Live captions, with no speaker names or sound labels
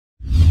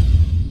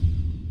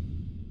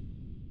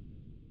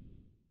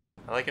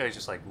I like how he's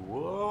just like,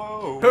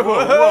 whoa, Whoa,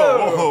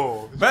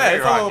 whoa. Man,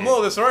 it's a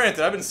little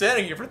disoriented. I've been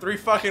standing here for 3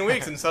 fucking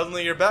weeks, and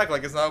suddenly you're back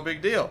like it's not a big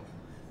deal.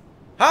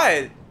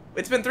 Hi,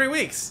 it's been 3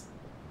 weeks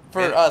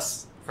for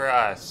us. For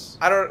us.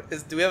 I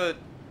don't. Do we have a?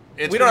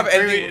 We don't have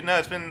anything. No,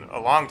 it's been a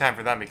long time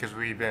for them because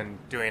we've been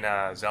doing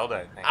Zelda.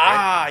 I think,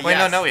 ah, right? Wait,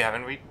 yes. no, we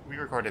haven't. We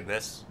recorded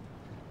this.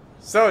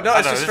 So no,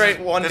 it's just straight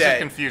one day. This is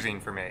confusing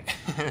for me.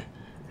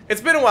 It's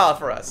been a while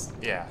for us.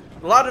 Yeah.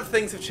 A lot of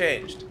things have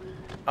changed.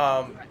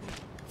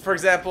 For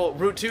example,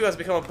 Route 2 has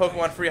become a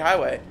Pokemon-free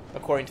highway,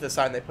 according to the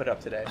sign they put up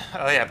today.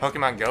 Oh yeah,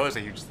 Pokemon Go is a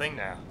huge thing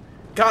now.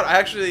 God, I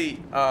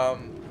actually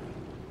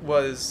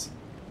was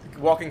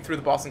walking through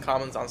the Boston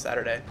Commons on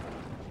Saturday,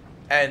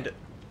 and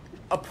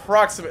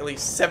approximately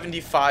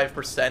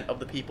 75% of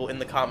the people in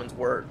the Commons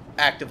were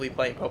actively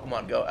playing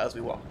Pokemon Go as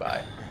we walked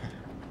by.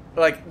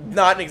 Like,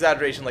 not an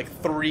exaggeration, like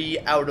 3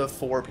 out of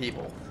 4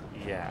 people.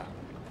 Yeah.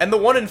 And the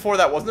 1 in 4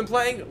 that wasn't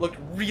playing looked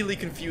really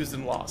confused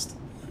and lost.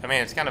 I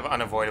mean, it's kind of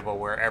unavoidable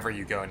wherever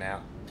you go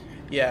now.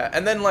 Yeah,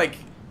 and then, like,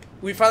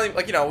 we finally,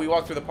 like, you know, we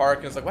walked through the park,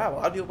 and it's like, wow, a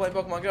lot of people playing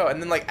Pokemon Go.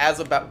 And then, like, as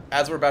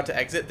we're about to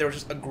exit, there was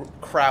just a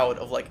crowd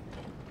of, like,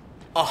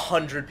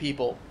 100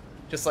 people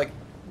just, like,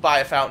 by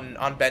a fountain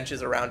on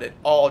benches around it,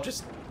 all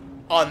just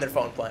on their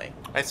phone playing.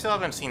 I still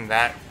haven't seen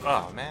that.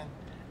 Oh, man.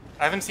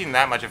 I haven't seen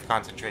that much of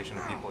concentration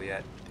of people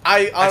yet.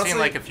 Honestly, I've seen,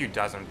 like, a few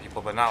dozen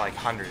people, but not, like,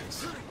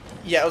 hundreds.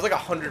 Yeah, it was, like,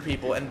 100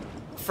 people, and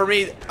for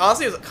me,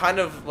 honestly, it was kind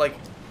of, like,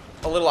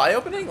 a little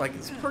eye-opening. Like,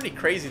 it's pretty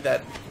crazy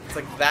that it's,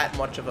 like, that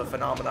much of a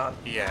phenomenon.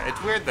 Yeah,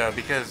 it's weird, though,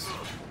 because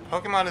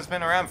Pokemon has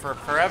been around for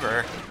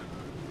forever.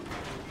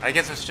 I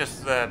guess it's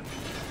just that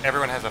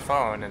everyone has a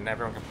phone and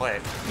everyone can play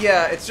it.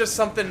 Yeah, it's just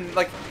something,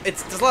 like,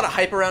 there's a lot of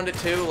hype around it,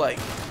 too. Like,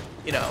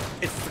 you know,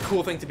 it's the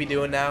cool thing to be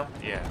doing now.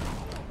 Yeah.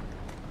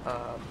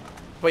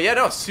 But yeah,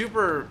 no,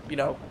 super, you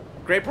know,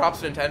 great props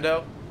to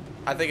Nintendo.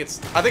 I think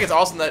it's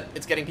awesome that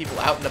it's getting people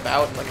out and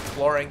about and, like,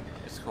 exploring.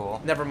 It's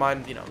cool. Never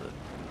mind, you know, the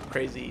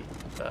crazy...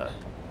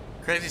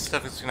 crazy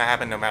stuff is gonna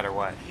happen no matter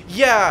what.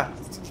 Yeah,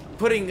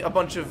 putting a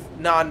bunch of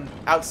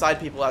non-outside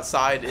people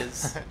outside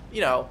is, you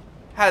know,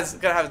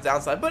 gonna have its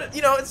downside. But,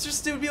 you know, it's just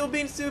stupid people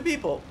being stupid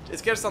people.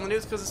 It's gets on the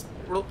news because it's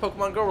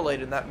Pokemon Go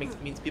related, and that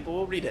means people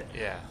will read it.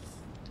 Yeah.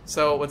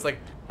 So it's like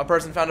a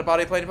person found a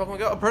body playing Pokemon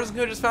Go. A person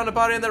could have just found a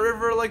body in that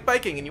river, like,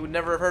 biking, and you would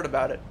never have heard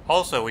about it.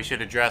 Also, we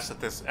should address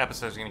that this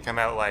episode is gonna come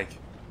out, like,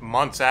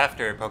 months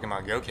after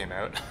Pokemon Go came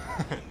out.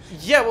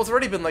 Yeah, well, it's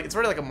already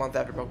like a month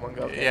after Pokemon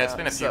Go came out. Yeah, it's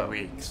been a few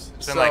weeks.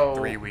 It's been like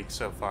 3 weeks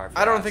so far.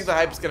 I don't think the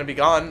hype's gonna be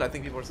gone. I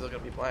think people are still gonna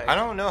be playing. I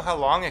don't know how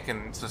long it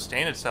can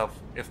sustain itself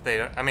if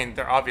they. I mean,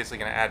 they're obviously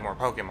gonna add more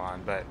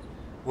Pokemon, but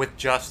with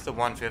just the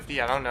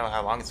 150, I don't know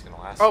how long it's gonna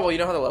last. Oh well, you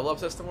know how the level up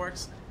system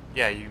works?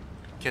 Yeah,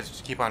 kids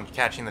just keep on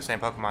catching the same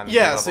Pokemon.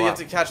 Yeah, so you have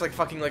to catch like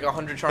fucking like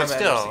 100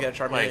 Charmanders to get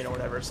a Charmeleon like, or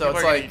whatever. So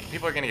it's like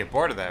people are gonna get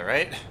bored of that,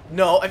 right?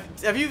 No,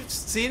 have you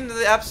seen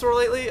the App Store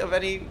lately of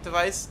any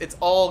device? It's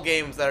all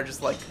games that are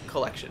just like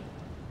collection,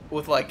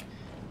 with like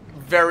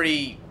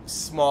very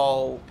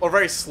small or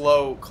very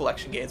slow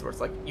collection games where it's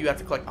like you have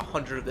to collect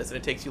 100 of this and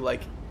it takes you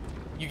like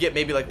you get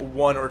maybe like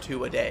 1 or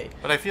 2 a day.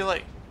 But I feel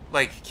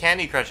like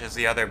Candy Crush is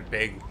the other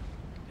big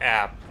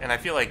app, and I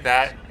feel like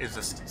that is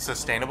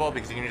sustainable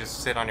because you can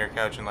just sit on your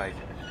couch and like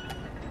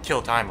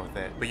kill time with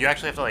it. But you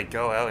actually have to like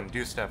go out and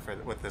do stuff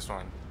with this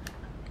one.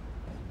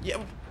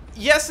 Yeah,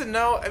 yes and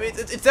no. I mean,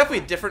 it's definitely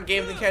a different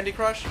game than Candy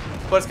Crush,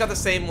 but it's got the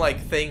same like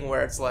thing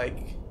where it's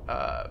like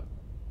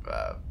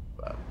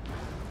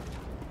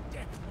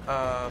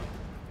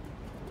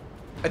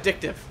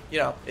addictive. You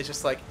know, it's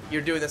just like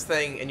you're doing this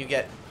thing and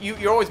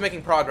you're always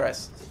making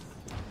progress,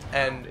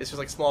 and it's just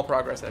like small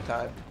progress at a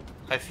time.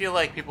 I feel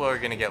like people are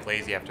gonna get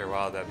lazy after a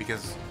while though,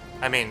 because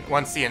I mean,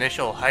 once the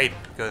initial hype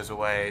goes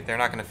away, they're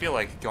not gonna feel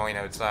like going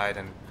outside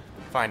and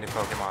finding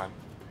Pokemon.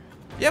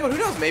 Yeah, but who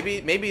knows?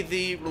 Maybe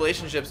the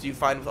relationships you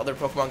find with other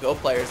Pokemon Go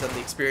players and the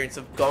experience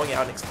of going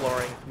out and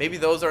exploring, maybe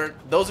those are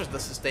the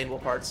sustainable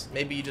parts.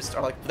 Maybe you just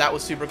are like, that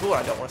was super cool,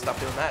 and I don't want to stop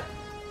doing that.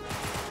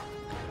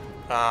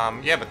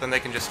 Yeah, but then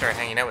they can just start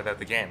hanging out without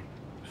the game.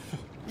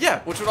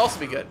 Yeah, which would also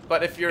be good.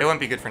 But if you're... It wouldn't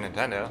be good for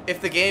Nintendo.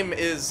 If the game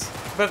is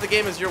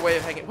your way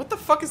of hanging... What the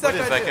fuck is that guy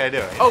doing? What is that guy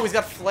doing? Oh, he's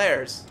got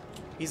flares.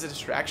 He's a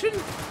distraction?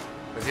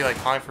 Was he like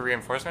calling for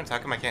reinforcements? How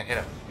come I can't hit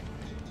him?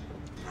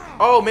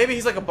 Oh, maybe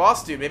he's like a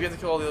boss dude. Maybe you have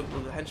to kill all the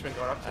henchmen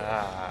going up to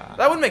him.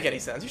 That wouldn't make any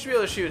sense. You should be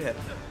able to shoot him.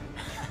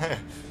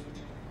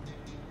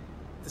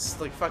 This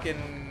is like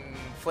fucking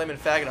flaming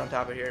faggot on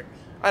top of here.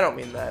 I don't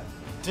mean that.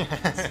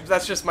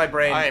 That's just my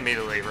brain. I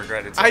immediately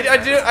regretted saying that.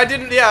 I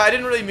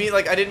didn't really mean,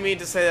 like, I didn't mean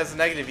to say that's a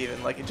negative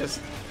even. Like, it just,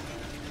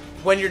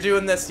 when you're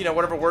doing this, you know,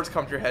 whatever words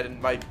come to your head, and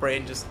my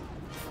brain just,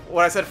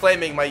 when I said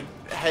flaming, my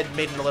head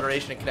made an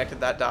alliteration and connected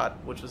that dot,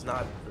 which was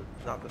not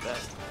the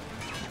best.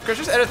 Chris,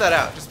 just edit that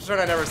out. Just pretend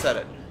I never said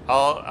it.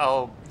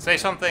 I'll say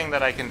something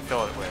that I can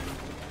fill it with.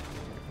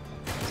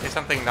 Say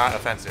something not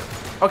offensive.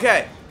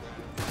 Okay.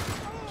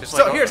 Just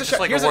like,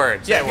 a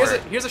word. Yeah,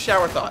 here's a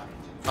shower thought.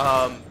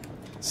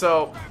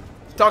 So,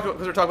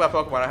 because we're talking about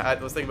Pokemon, I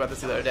was thinking about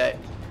this the other day.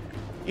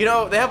 You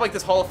know, they have like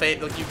this Hall of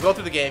Fame. Like you go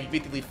through the game, you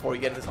beat the Elite Four,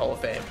 you get in this Hall of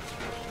Fame.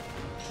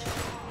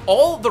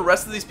 All the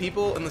rest of these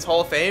people in this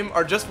Hall of Fame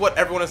are just what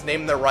everyone has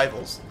named their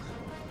rivals.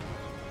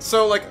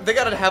 So like they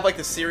gotta have like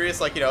the serious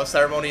like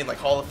ceremony and like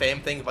Hall of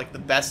Fame thing of like the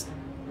best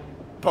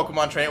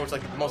Pokemon trainer, which is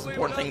like the most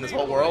important thing in this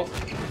whole world.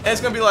 And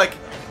it's gonna be like,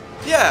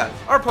 yeah,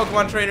 our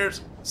Pokemon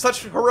trainers,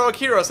 such heroic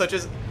heroes such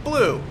as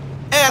Blue,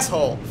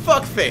 asshole,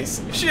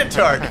 fuckface,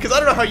 shittard. Because I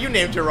don't know how you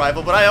named your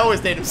rival, but I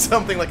always named him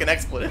something like an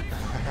expletive,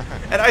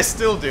 and I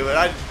still do,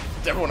 and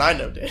everyone I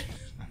know did.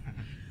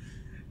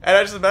 And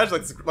I just imagine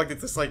like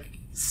it's this like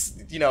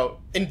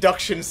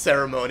induction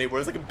ceremony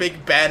where it's like a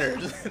big banner,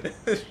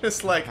 it's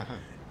just like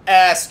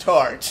ass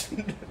tart.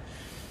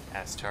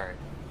 Ass tart.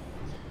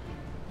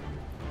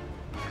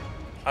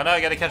 Oh no,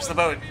 I gotta catch the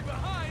boat.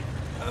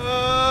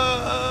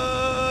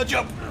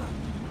 Jump!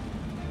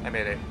 I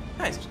made it.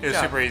 Nice. It was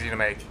super easy to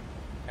make.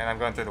 And I'm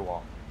going through the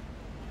wall.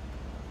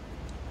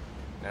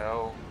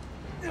 No.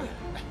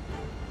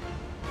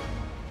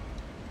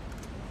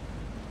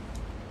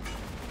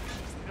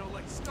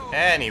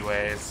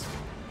 Anyways.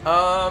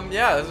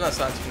 Yeah, there's no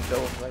signs you can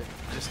fill. Like,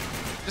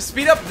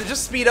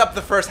 just speed up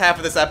the first half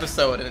of this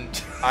episode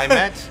and... I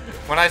meant,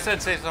 when I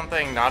said say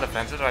something not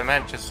offensive, I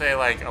meant just say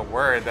like a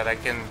word that I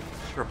can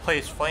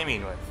replace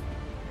flaming with.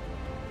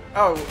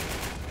 Oh,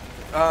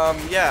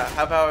 yeah,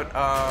 how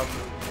about,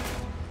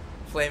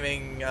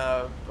 flaming,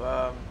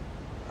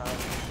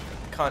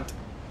 cunt.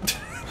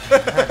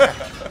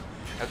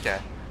 Okay.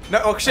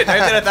 No, oh shit, I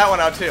edited that one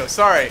out too,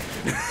 sorry.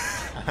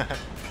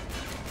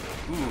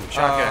 Ooh,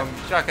 shotgun.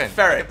 Shotgun.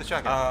 Ferret. Get the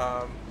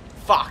shotgun.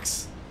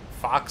 Fox.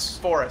 Fox.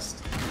 Forest.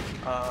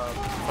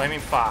 Flaming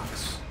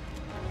fox.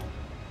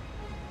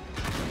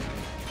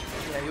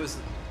 Yeah, he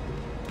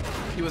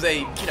was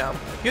a,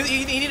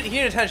 he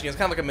needed attention. He was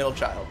kind of like a middle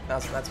child.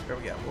 That's where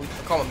we go. We'll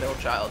call him a middle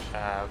child.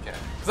 Okay.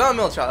 Because I'm a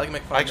middle child. I can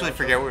make fun I of actually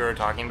forget what we were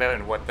talking about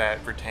and what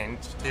that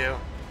pertained to.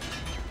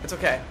 It's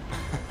okay.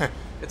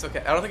 It's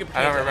okay. I don't think it I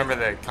pertains don't to remember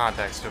anything. the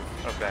context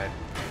of that,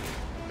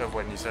 of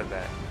when you said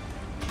that.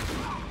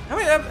 How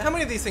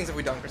many of these things have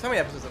we done, Chris? How many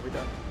episodes have we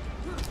done?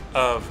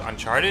 Of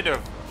Uncharted or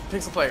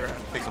Pixel Playground.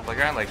 Pixel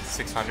Playground, like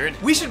 600?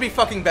 We should be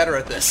fucking better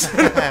at this.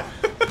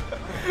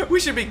 We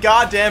should be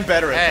goddamn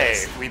better at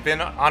this. Hey, we've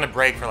been on a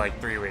break for like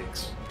 3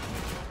 weeks.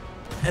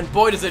 And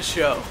boy does it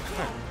show.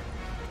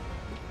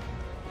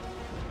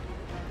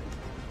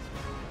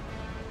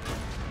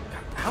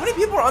 How many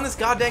people are on this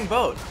goddamn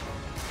boat?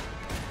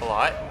 A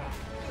lot.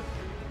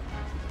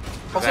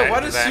 Also, why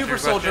does that answer Super your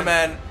Soldier question?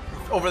 Man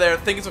over there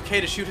think it's okay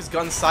to shoot his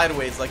gun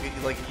sideways like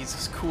he's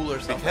just cool or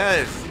something?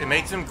 Because it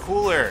makes him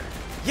cooler.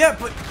 Yeah,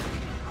 but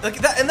like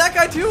that, and that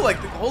guy too, like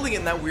holding it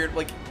in that weird,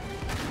 like,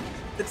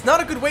 it's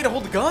not a good way to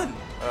hold a gun.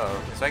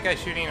 Oh, is that guy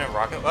shooting a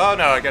rocket? Oh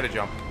no, I gotta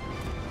jump.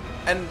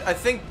 And I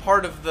think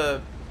part of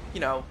the,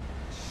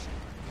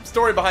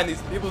 story behind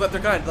these people that they're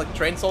kind of like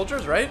trained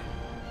soldiers, right?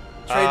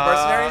 Trained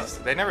mercenaries.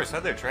 They never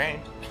said they're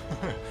trained.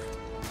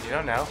 You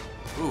don't know.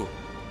 Ooh.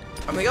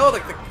 I'm like, oh,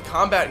 like the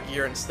combat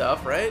gear and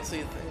stuff, right? So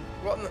you think,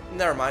 well,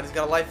 never mind. He's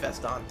got a life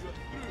vest on.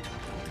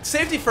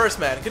 Safety first,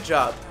 man. Good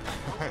job.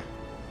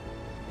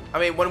 I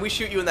mean, when we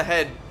shoot you in the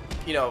head,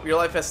 your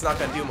life vest's not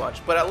gonna do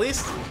much. But at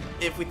least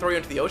if we throw you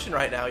into the ocean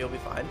right now, you'll be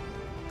fine.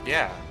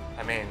 Yeah,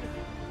 I mean.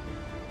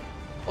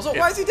 Also,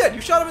 why is he dead?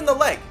 You shot him in the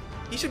leg.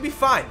 He should be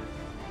fine,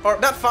 or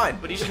not fine,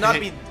 but he should not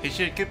be. He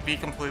should be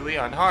completely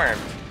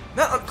unharmed.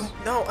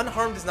 No,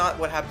 unharmed is not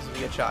what happens when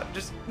you get shot.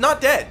 Just not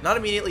dead, not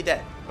immediately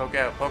dead. Poke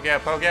out, poke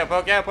out, poke out,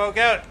 poke out, poke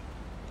out.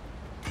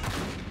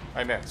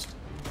 I missed.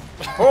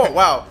 Oh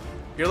wow,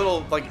 your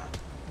little like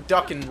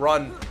duck and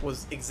run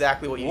was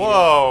exactly what you needed.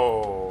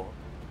 Whoa.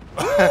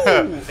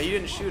 Ooh, you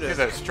didn't shoot He's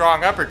it. a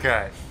strong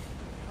uppercut.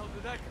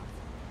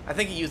 I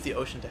think he used the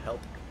ocean to help.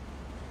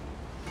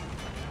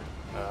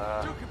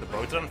 The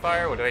boat's on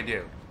fire? What do I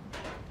do?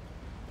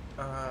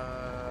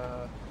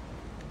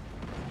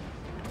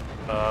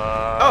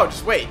 Oh,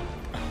 just wait.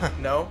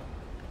 No.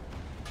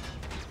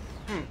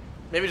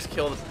 Maybe just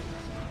kill this.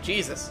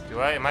 Jesus.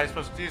 Am I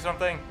supposed to do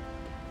something?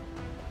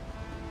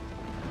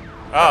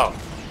 Oh.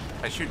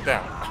 I shoot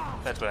them.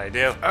 That's what I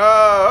do.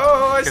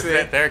 Oh, I Because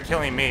see. they're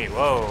killing me.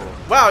 Whoa.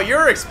 Wow,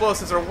 your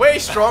explosives are way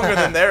stronger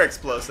than their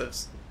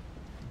explosives.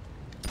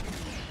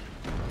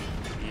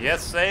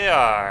 Yes, they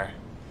are.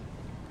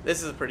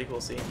 This is a pretty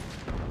cool scene.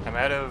 I'm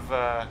out of,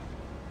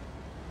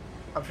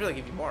 I'm sure they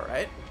give you more,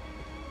 right?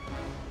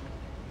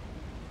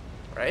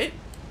 Right?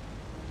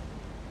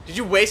 Did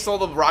you waste all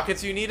the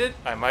rockets you needed?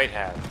 I might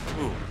have.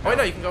 Ooh. Oh, wait,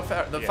 no, you can go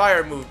the Yeah.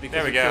 fire moved because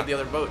There we you go. killed the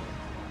other boat.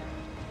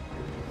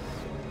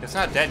 It's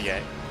not dead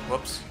yet.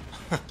 Whoops.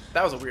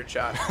 That was a weird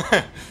shot.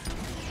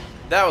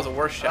 That was a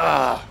worse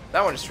shot.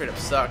 That one just straight up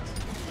sucked.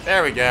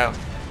 There we go.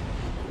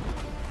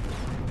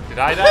 Did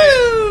I die?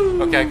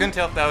 Woo! Okay, I couldn't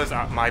tell if that was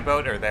my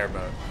boat or their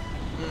boat.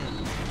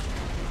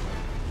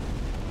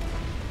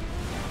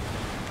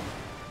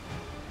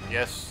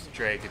 Yes,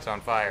 Drake, it's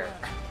on fire.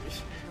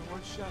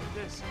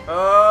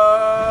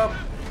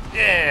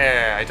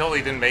 Yeah, I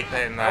totally didn't make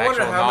that in the I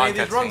wonder actual how many of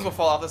these non-cutscene. rungs will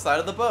fall off the side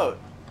of the boat.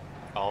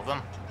 All of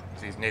them?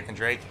 So he's Nathan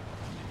Drake.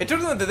 It took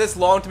them this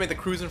long to make the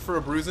cruising for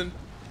a bruising.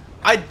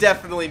 I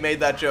definitely made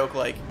that joke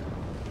like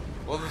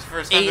Well, this is the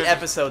first time 8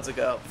 episodes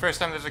ago. First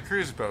time there's a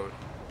cruise boat.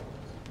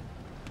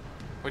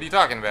 What are you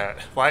talking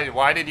about?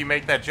 Why did you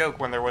make that joke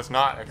when there was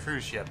not a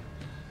cruise ship?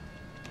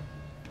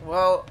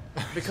 Well,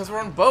 because we're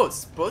on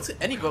boats.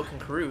 Any boat can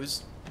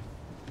cruise.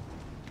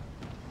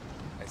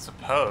 I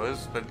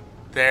suppose, but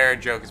their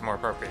joke is more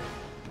appropriate.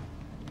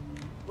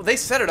 Well, they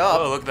set it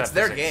up. Oh, look at that It's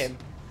their physics. game.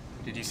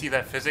 Did you see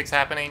that physics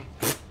happening?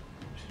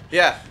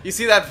 Yeah, you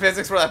see that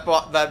physics where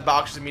that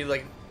box just immediately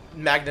like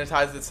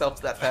magnetizes itself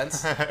to that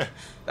fence.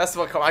 That's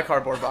what my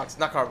cardboard box,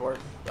 not cardboard,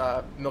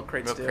 milk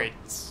crates Milk do.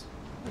 crates.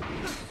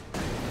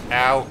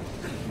 Ow.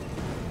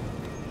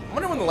 I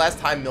wonder when the last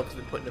time milk has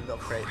been put in a milk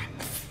crate.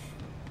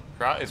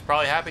 It's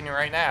probably happening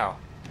right now.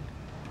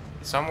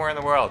 Somewhere in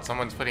the world,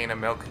 someone's putting a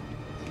milk,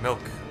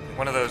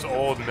 one of those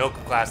old milk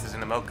glasses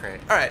in a milk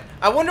crate. All right,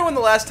 I wonder when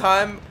the last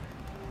time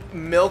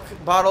milk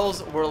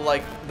bottles were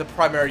like the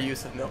primary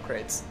use of milk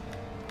crates.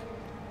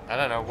 I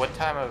don't know, what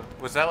time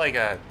of... Was that like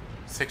a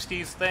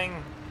 60s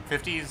thing?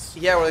 50s?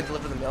 Yeah, where they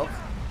deliver the milk.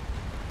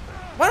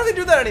 Why don't they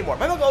do that anymore?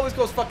 My milk always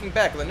goes fucking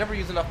back, because I never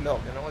use enough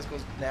milk, and it always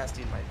goes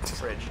nasty in my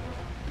fridge.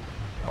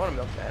 I want a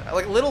milk, man. I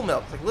like little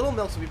milk. Like, little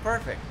milks would be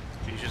perfect.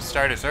 You should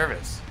start a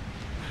service.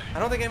 I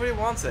don't think anybody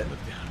wants it.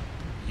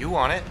 You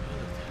want it?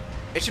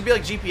 It should be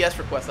like GPS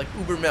requests, like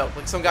Uber Milk.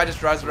 Like, some guy just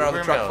drives around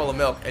with a Uber truck milk. full of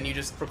milk, and you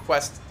just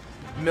request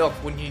milk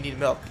when you need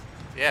milk.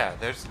 Yeah,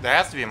 there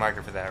has to be a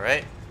market for that,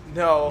 right?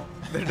 No,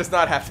 there does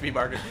not have to be a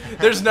market.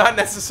 There's not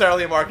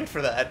necessarily a market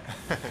for that.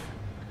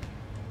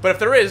 But if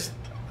there is,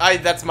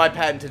 that's my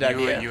patented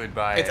idea. You would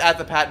buy It's it. at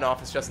the patent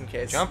office just in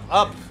case. Jump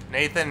up,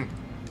 Nathan.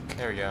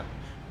 There we go.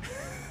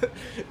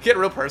 Get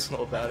real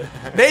personal about it.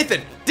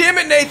 Nathan! Damn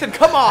it, Nathan!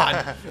 Come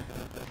on!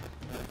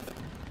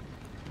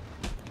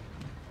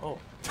 Oh,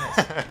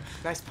 nice.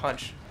 Nice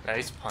punch.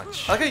 Nice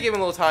punch. I like how you gave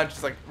him a little time to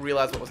just like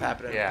realize what was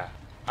happening. Yeah.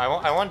 I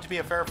want it to be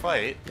a fair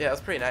fight. Yeah, it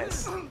was pretty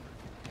nice.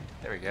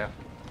 There we go.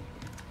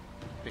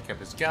 Pick up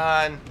his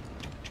gun.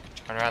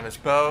 Turn around this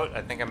boat.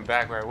 I think I'm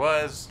back where I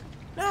was.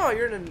 No,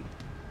 you're in an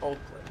old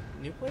place.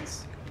 New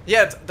place?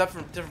 Yeah, it's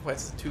different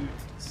place. It's a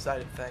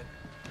two-sided thing.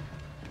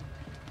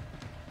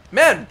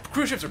 Man,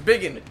 cruise ships are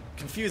big and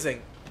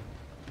confusing.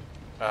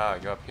 Oh,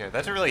 go up here.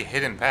 That's a really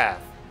hidden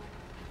path.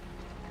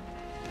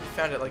 I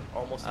found it like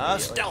almost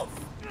immediately.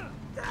 Stealth.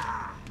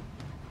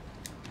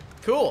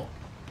 Cool.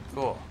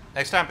 Cool.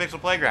 Next time,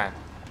 Pixel Playground.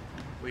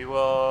 We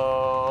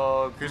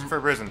will cruising for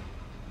a prison.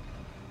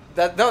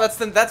 That's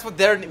what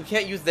we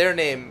can't use their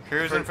name.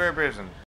 Cruising for a prison.